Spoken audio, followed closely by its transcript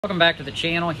Welcome back to the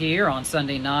channel here on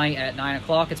Sunday night at 9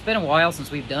 o'clock. It's been a while since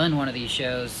we've done one of these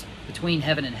shows, Between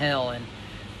Heaven and Hell. And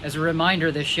as a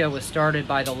reminder, this show was started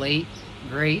by the late,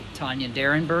 great Tanya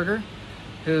Derenberger,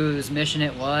 whose mission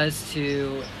it was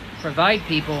to provide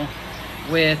people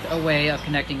with a way of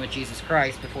connecting with Jesus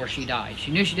Christ before she died.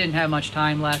 She knew she didn't have much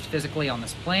time left physically on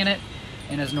this planet,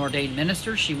 and as an ordained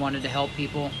minister, she wanted to help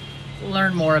people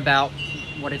learn more about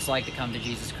what it's like to come to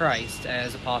Jesus Christ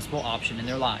as a possible option in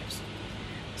their lives.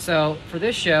 So for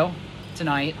this show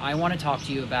tonight, I want to talk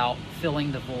to you about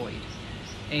filling the void.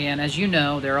 And as you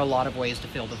know, there are a lot of ways to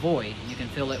fill the void. You can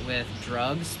fill it with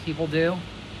drugs, people do.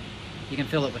 You can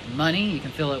fill it with money. You can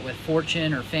fill it with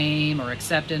fortune or fame or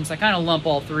acceptance. I kind of lump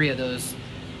all three of those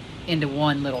into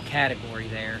one little category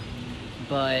there.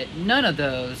 But none of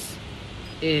those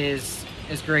is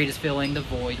as great as filling the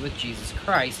void with Jesus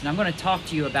Christ. And I'm going to talk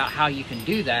to you about how you can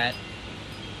do that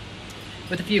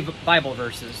with a few Bible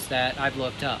verses that I've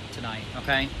looked up tonight,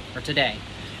 okay? Or today.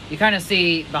 You kind of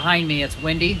see behind me, it's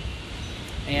windy.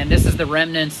 And this is the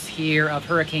remnants here of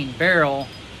Hurricane Beryl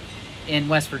in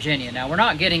West Virginia. Now, we're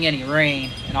not getting any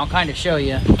rain, and I'll kind of show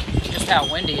you just how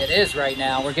windy it is right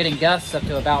now. We're getting gusts up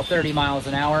to about 30 miles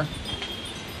an hour.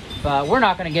 But we're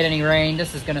not going to get any rain.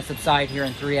 This is going to subside here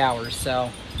in 3 hours.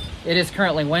 So it is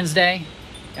currently Wednesday,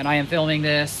 and I am filming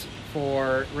this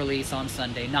for release on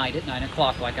Sunday night at 9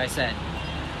 o'clock, like I said.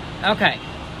 Okay,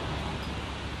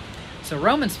 so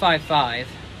Romans 5:5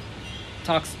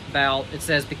 talks about, it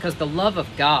says, because the love of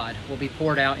God will be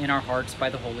poured out in our hearts by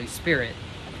the Holy Spirit.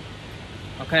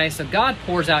 Okay, so God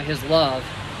pours out His love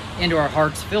into our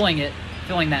hearts, filling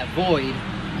that void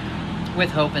with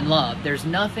hope and love. There's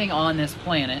nothing on this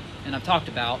planet, and I've talked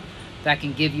about, that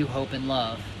can give you hope and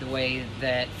love the way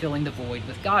that filling the void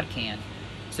with God can.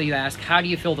 So you ask, how do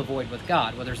you fill the void with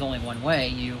God? Well, there's only one way.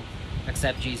 You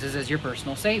accept Jesus as your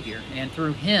personal Savior. And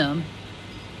through Him,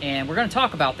 and we're going to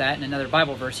talk about that in another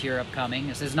Bible verse here upcoming.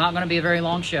 This is not going to be a very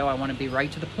long show. I want to be right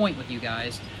to the point with you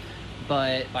guys.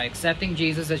 But by accepting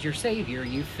Jesus as your Savior,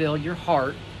 you fill your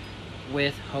heart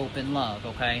with hope and love,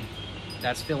 okay?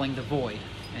 That's filling the void.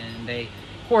 And they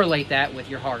correlate that with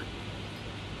your heart.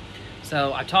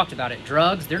 So I've talked about it.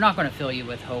 Drugs, they're not going to fill you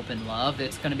with hope and love.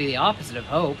 It's going to be the opposite of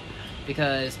hope.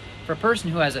 Because for a person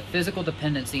who has a physical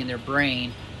dependency in their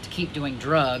brain to keep doing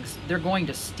drugs, they're going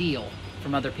to steal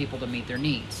from other people to meet their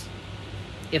needs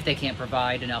if they can't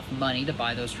provide enough money to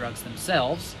buy those drugs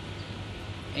themselves.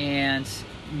 And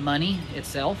money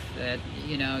itself,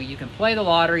 you know, you can play the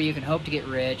lottery, you can hope to get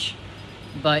rich,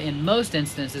 but in most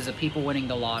instances of people winning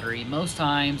the lottery, most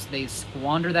times they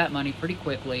squander that money pretty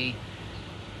quickly.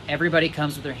 Everybody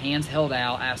comes with their hands held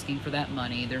out asking for that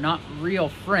money. They're not real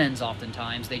friends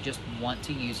oftentimes. They just want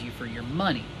to use you for your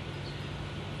money.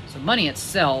 So money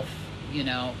itself, you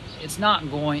know, it's not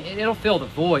going, it'll fill the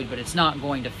void, but it's not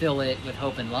going to fill it with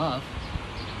hope and love.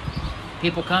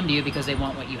 People come to you because they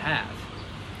want what you have.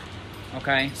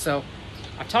 Okay, so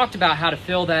I've talked about how to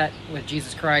fill that with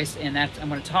Jesus Christ, and I'm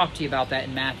going to talk to you about that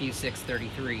in Matthew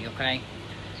 6:33, okay?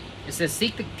 It says,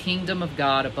 seek the kingdom of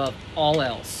God above all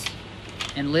else,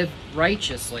 and live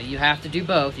righteously. You have to do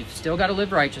both. You've still got to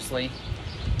live righteously,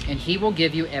 and He will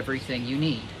give you everything you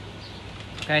need.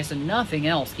 Okay, so nothing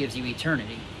else gives you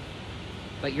eternity.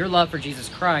 But your love for Jesus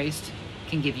Christ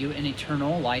can give you an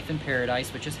eternal life in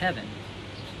paradise, which is heaven.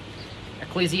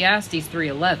 Ecclesiastes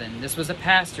 3:11. This was a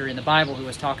pastor in the Bible who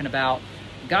was talking about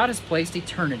God has placed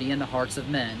eternity in the hearts of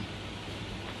men.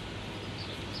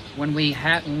 When we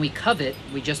covet,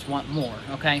 we just want more.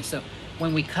 Okay, so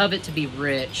when we covet to be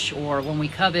rich, or when we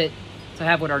covet to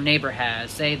have what our neighbor has,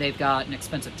 say they've got an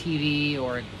expensive TV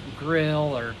or a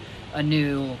grill or a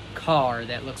new car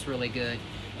that looks really good,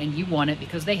 and you want it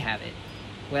because they have it.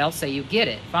 Well, say you get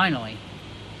it, finally.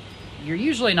 You're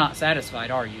usually not satisfied,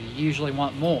 are you? You usually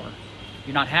want more.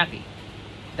 You're not happy.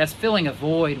 That's filling a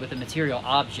void with a material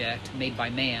object made by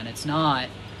man. It's not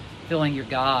filling your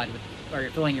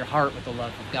filling your heart with the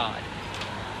love of God.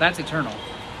 That's eternal.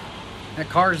 That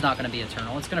car is not going to be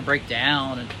eternal. It's going to break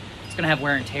down, and it's going to have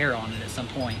wear and tear on it at some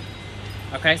point.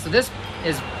 Okay, so this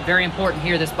is very important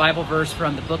here, this Bible verse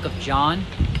from the book of John,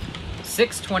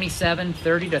 6:27,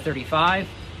 30 to 35,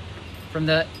 from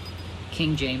the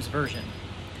King James Version.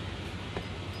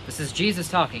 This is Jesus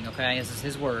talking, okay? This is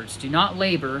His words. Do not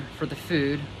labor for the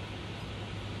food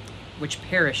which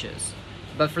perishes,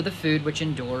 but for the food which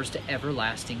endures to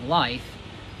everlasting life,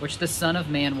 which the Son of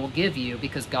Man will give you,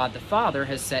 because God the Father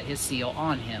has set His seal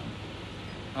on Him.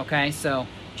 Okay, so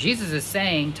Jesus is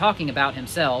saying, talking about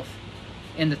Himself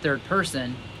in the third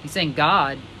person, He's saying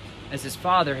God, as His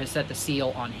Father, has set the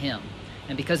seal on Him.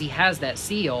 And because He has that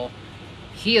seal,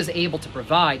 He is able to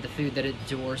provide the food that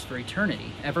endures for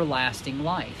eternity, everlasting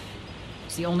life.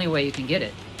 It's the only way you can get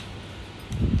it.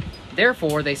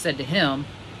 Therefore, they said to him,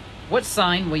 "What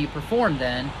sign will you perform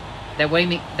then, that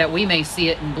we may see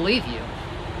it and believe you?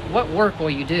 What work will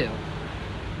you do?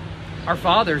 Our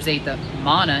fathers ate the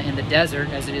manna in the desert,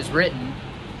 as it is written,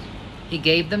 He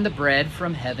gave them the bread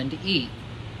from heaven to eat."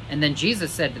 And then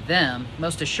Jesus said to them,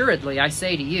 "Most assuredly I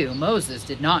say to you, Moses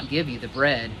did not give you the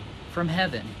bread from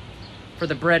heaven. For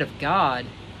the bread of God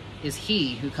is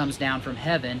he who comes down from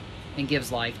heaven and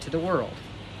gives life to the world."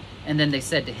 And then they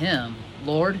said to him,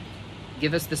 "Lord,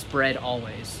 give us this bread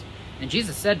always." And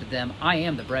Jesus said to them, "I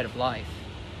am the bread of life.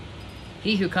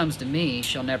 He who comes to me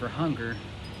shall never hunger,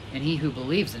 and he who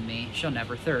believes in me shall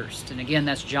never thirst." And again,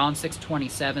 that's John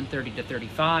 6:27,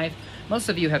 30-35. Most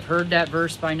of you have heard that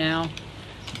verse by now,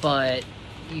 but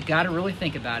you got to really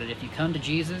think about it. If you come to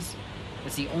Jesus,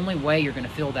 it's the only way you're going to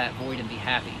fill that void and be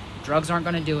happy. Drugs aren't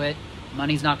going to do it.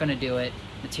 Money's not going to do it.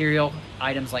 Material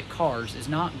items like cars is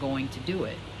not going to do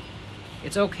it.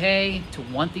 It's okay to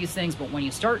want these things, but when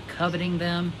you start coveting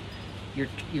them,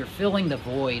 you're filling the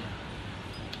void.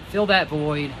 Fill that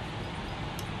void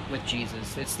with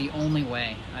Jesus. It's the only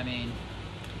way. I mean,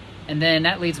 and then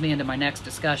that leads me into my next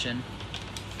discussion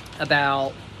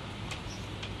about,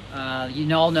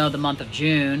 you all know the month of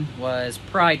June was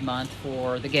Pride Month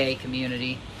for the gay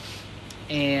community.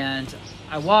 And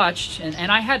I watched,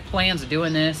 and I had plans of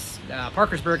doing this.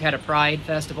 Parkersburg had a Pride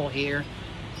Festival here,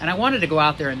 and I wanted to go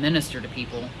out there and minister to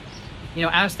people,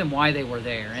 ask them why they were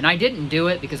there. And I didn't do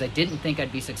it because I didn't think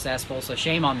I'd be successful, so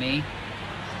shame on me.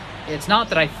 It's not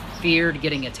that I feared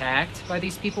getting attacked by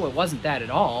these people. It wasn't that at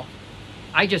all.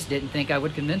 I just didn't think I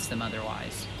would convince them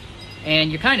otherwise.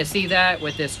 And you kind of see that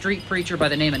with this street preacher by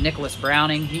the name of Nicholas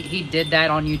Browning. He did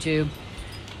that on YouTube,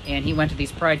 and he went to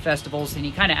these Pride festivals, and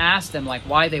he kind of asked them like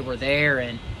why they were there,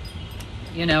 and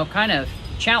kind of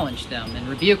challenged them and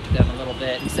rebuked them a little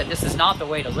bit and said, "This is not the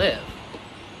way to live."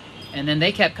 And then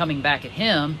they kept coming back at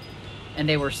him, and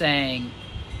they were saying,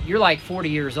 "You're like 40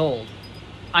 years old.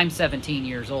 I'm 17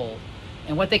 years old."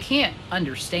 And what they can't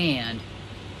understand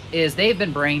is they've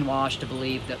been brainwashed to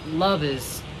believe that love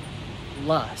is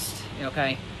lust,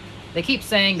 okay? They keep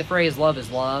saying the phrase love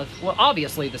is love. Well,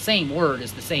 obviously the same word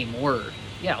is the same word.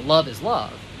 Yeah, love is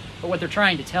love. But what they're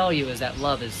trying to tell you is that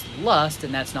love is lust,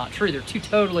 and that's not true. They're two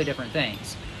totally different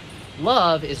things.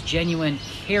 Love is genuine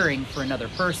caring for another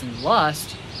person.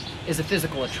 Lust is a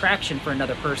physical attraction for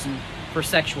another person for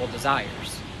sexual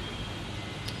desires.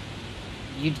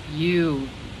 You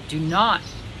do not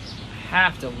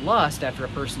have to lust after a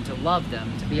person to love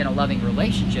them, to be in a loving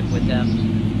relationship with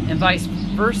them, and vice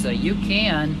versa. You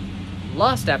can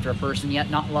lust after a person yet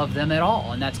not love them at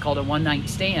all, and that's called a one-night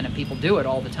stand, and people do it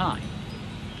all the time,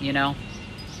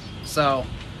 So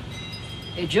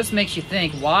it just makes you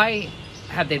think, why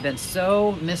have they been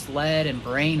so misled and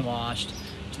brainwashed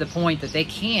to the point that they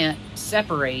can't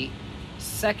separate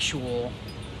sexual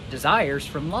desires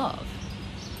from love?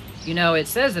 It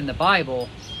says in the Bible,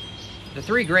 the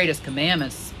three greatest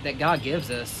commandments that God gives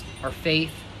us are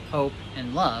faith, hope,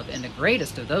 and love. And the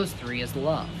greatest of those three is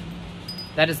love.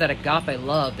 That is that agape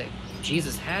love that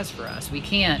Jesus has for us. We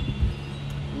can't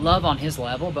love on his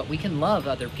level, but we can love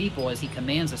other people as he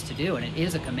commands us to do, and it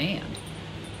is a command.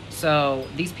 So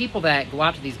these people that go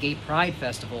out to these gay pride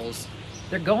festivals,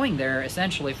 they're going there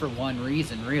essentially for one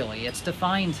reason, really. It's to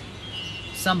find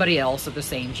somebody else of the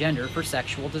same gender for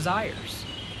sexual desires.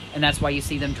 And that's why you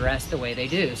see them dressed the way they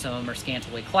do. Some of them are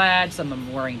scantily clad, some of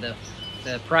them wearing the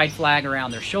pride flag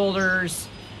around their shoulders,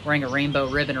 wearing a rainbow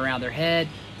ribbon around their head.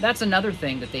 That's another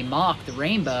thing, that they mock the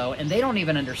rainbow, and they don't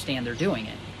even understand they're doing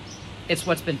it. It's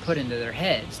what's been put into their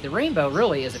heads. The rainbow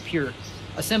really is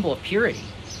a symbol of purity.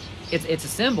 It's a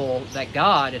symbol that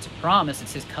God, it's a promise,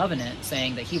 it's his covenant,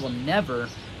 saying that he will never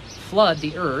flood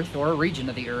the earth or a region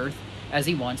of the earth as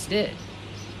he once did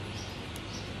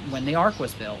when the ark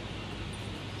was built.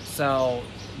 So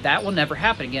that will never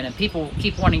happen again. And people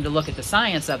keep wanting to look at the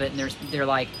science of it, and they're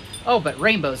like, "Oh, but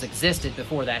rainbows existed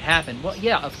before that happened." Well,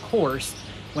 yeah, of course,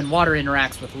 when water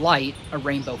interacts with light, a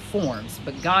rainbow forms.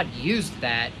 But God used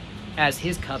that as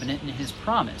his covenant and his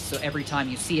promise. So every time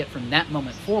you see it from that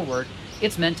moment forward,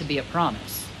 it's meant to be a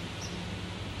promise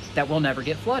that we'll never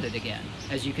get flooded again,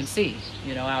 as you can see,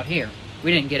 out here.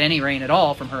 We didn't get any rain at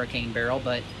all from Hurricane Beryl,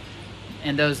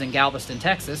 and those in Galveston,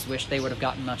 Texas, wish they would have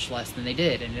gotten much less than they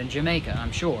did, and in Jamaica,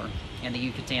 I'm sure, and the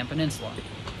Yucatan Peninsula.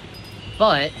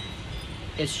 But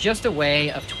it's just a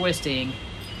way of twisting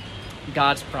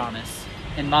God's promise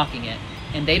and mocking it,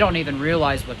 and they don't even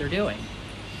realize what they're doing.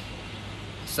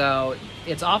 So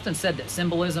it's often said that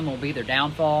symbolism will be their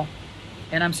downfall,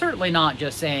 and I'm certainly not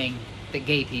just saying think that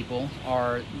gay people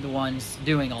are the ones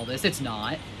doing all this. It's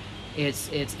not.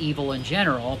 It's evil in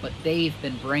general, but they've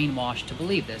been brainwashed to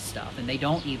believe this stuff, and they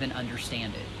don't even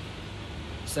understand it.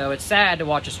 So it's sad to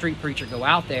watch a street preacher go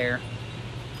out there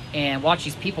and watch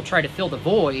these people try to fill the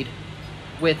void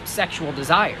with sexual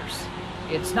desires.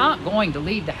 It's not going to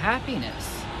lead to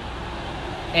happiness.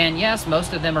 And yes,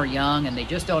 most of them are young and they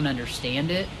just don't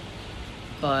understand it.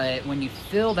 But when you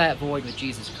fill that void with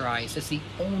Jesus Christ, it's the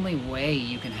only way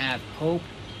you can have hope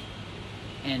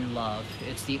and love.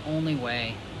 It's the only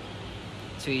way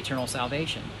to eternal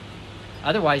salvation.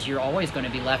 Otherwise, you're always going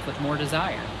to be left with more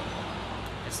desire.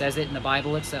 It says it in the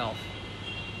Bible itself.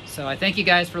 So I thank you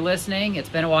guys for listening. It's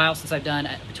been a while since I've done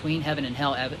a Between Heaven and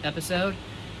Hell episode.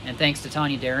 And thanks to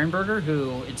Tanya Derenberger,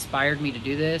 who inspired me to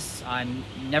do this. I'm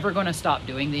never going to stop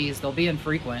doing these. They'll be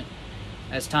infrequent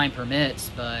as time permits,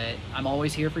 but I'm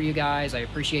always here for you guys. I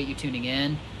appreciate you tuning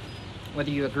in. Whether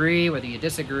you agree, whether you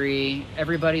disagree,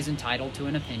 everybody's entitled to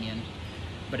an opinion.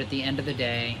 But at the end of the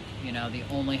day, you know, the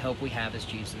only hope we have is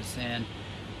Jesus. And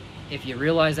if you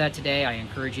realize that today, I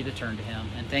encourage you to turn to Him.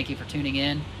 And thank you for tuning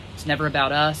in. It's never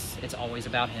about us. It's always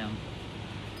about Him.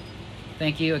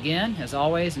 Thank you again, as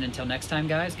always, and until next time,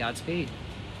 guys, Godspeed.